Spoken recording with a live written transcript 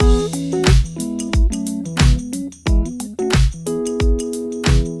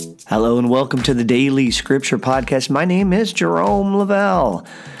and welcome to the Daily Scripture Podcast. My name is Jerome Lavelle,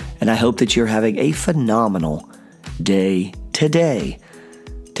 and I hope that you're having a phenomenal day today.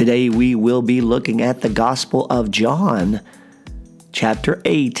 Today we will be looking at the Gospel of John, chapter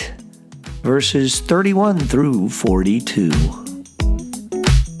 8, verses 31 through 42.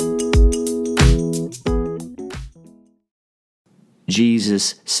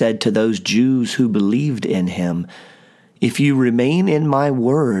 Jesus said to those Jews who believed in him, "If you remain in my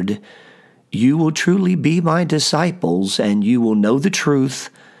word, you will truly be my disciples, and you will know the truth,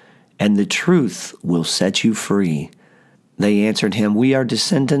 and the truth will set you free." They answered him, "We are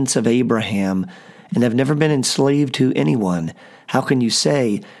descendants of Abraham and have never been enslaved to anyone. How can you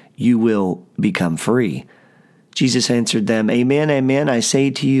say you will become free?" Jesus answered them, "Amen, amen, I say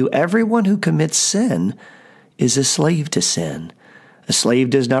to you, everyone who commits sin is a slave to sin. A slave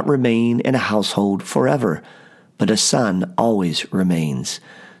does not remain in a household forever, but a son always remains.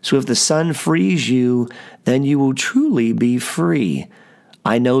 So if the Son frees you, then you will truly be free.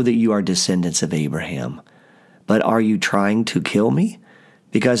 I know that you are descendants of Abraham. But are you trying to kill me,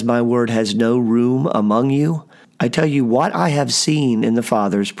 because my word has no room among you? I tell you what I have seen in the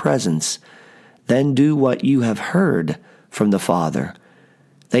Father's presence. Then do what you have heard from the Father."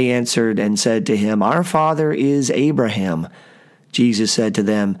 They answered and said to him, "Our father is Abraham." Jesus said to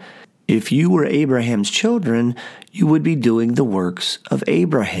them, "If you were Abraham's children, you would be doing the works of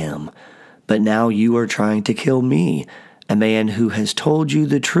Abraham. But now you are trying to kill me, a man who has told you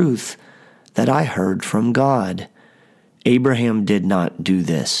the truth that I heard from God. Abraham did not do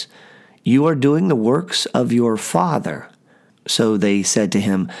this. You are doing the works of your father." So they said to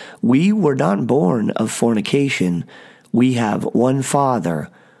him, "We were not born of fornication. We have one Father,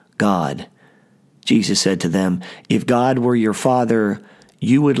 God." Jesus said to them, "If God were your Father,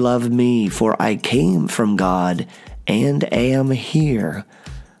 you would love me, for I came from God and am here.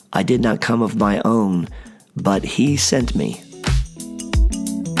 I did not come of my own, but he sent me."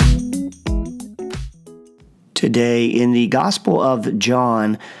 Today in the Gospel of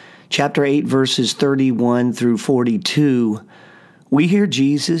John, chapter 8, verses 31 through 42, we hear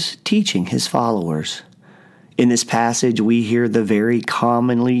Jesus teaching his followers. In this passage, we hear the very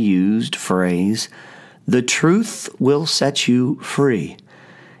commonly used phrase, "The truth will set you free."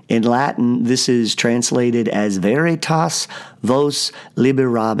 In Latin, this is translated as veritas vos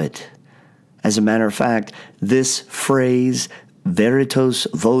liberabit. As a matter of fact, this phrase, veritas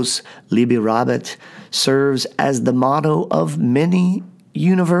vos liberabit, serves as the motto of many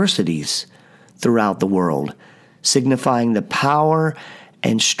universities throughout the world, signifying the power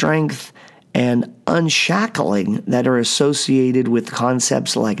and strength and unshackling that are associated with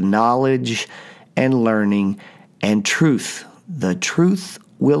concepts like knowledge and learning and truth. The truth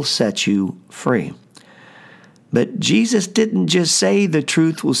will set you free. But Jesus didn't just say the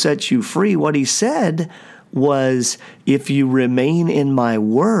truth will set you free. What he said was, if you remain in my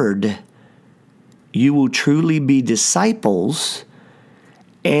word, you will truly be disciples,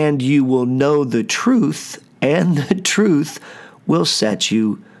 and you will know the truth, and the truth will set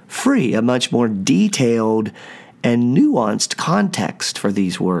you free. A much more detailed and nuanced context for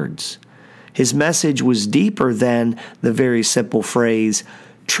these words. His message was deeper than the very simple phrase,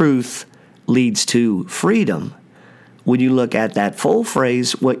 "Truth leads to freedom." When you look at that full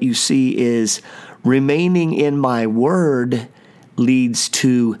phrase, what you see is remaining in my word leads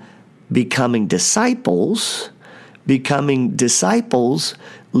to becoming disciples. Becoming disciples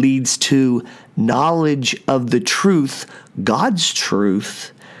leads to knowledge of the truth, God's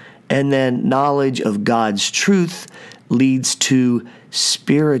truth, and then knowledge of God's truth leads to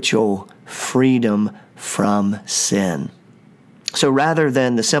spiritual freedom from sin. So rather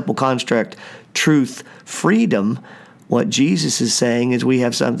than the simple construct, truth, freedom, what Jesus is saying is we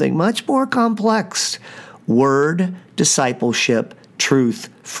have something much more complex. Word, discipleship, truth,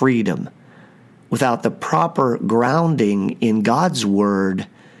 freedom. Without the proper grounding in God's word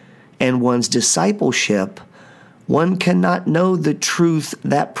and one's discipleship, one cannot know the truth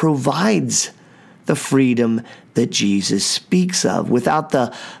that provides the freedom that Jesus speaks of. Without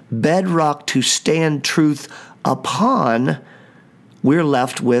the bedrock to stand truth upon, we're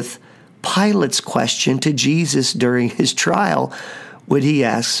left with Pilate's question to Jesus during his trial when he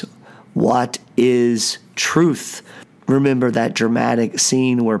asks, "What is truth?" Remember that dramatic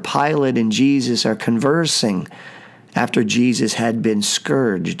scene where Pilate and Jesus are conversing after Jesus had been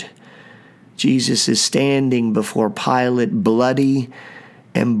scourged. Jesus is standing before Pilate, bloody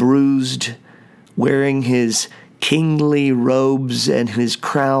and bruised, wearing his kingly robes and his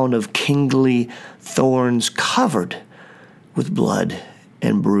crown of kingly thorns covered with blood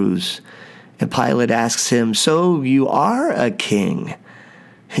and bruise. And Pilate asks him, "So you are a king?"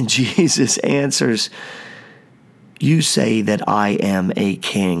 And Jesus answers, "You say that I am a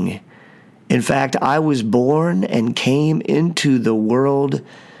king. In fact, I was born and came into the world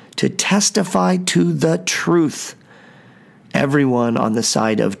to testify to the truth. Everyone on the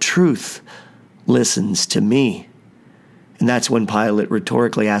side of truth listens to me." And that's when Pilate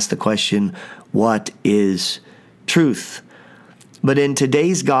rhetorically asked the question, what is truth? But in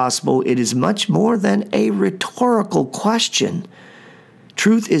today's gospel, it is much more than a rhetorical question.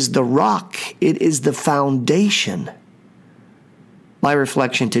 Truth is the rock. It is the foundation. My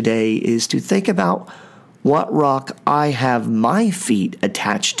reflection today is to think about what rock I have my feet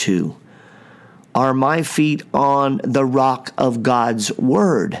attached to. Are my feet on the rock of God's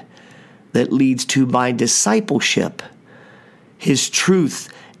Word that leads to my discipleship, His truth,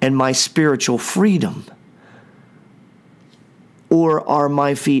 and my spiritual freedom? Or are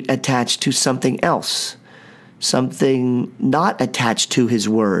my feet attached to something else, something not attached to His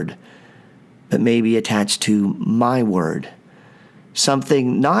Word, but maybe attached to my word?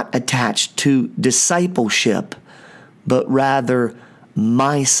 Something not attached to discipleship, but rather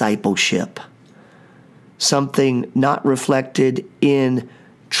my discipleship. Something not reflected in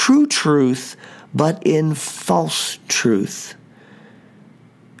true truth, but in false truth.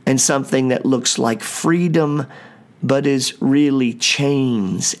 And something that looks like freedom, but is really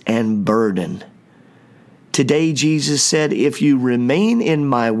chains and burden. Today, Jesus said, "If you remain in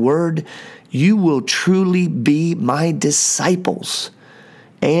my word, you will truly be my disciples,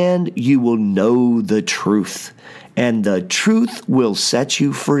 and you will know the truth, and the truth will set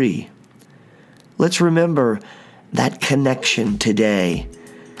you free." Let's remember that connection today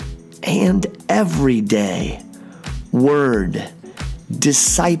and every day. Word,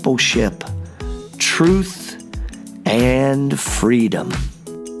 discipleship, truth, and freedom.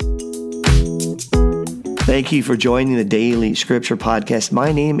 Thank you for joining the Daily Scripture Podcast.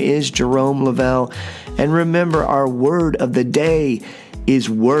 My name is Jerome Lavelle, and remember, our word of the day is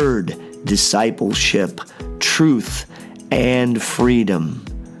word, discipleship, truth, and freedom.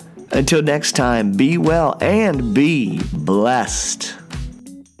 Until next time, be well and be blessed.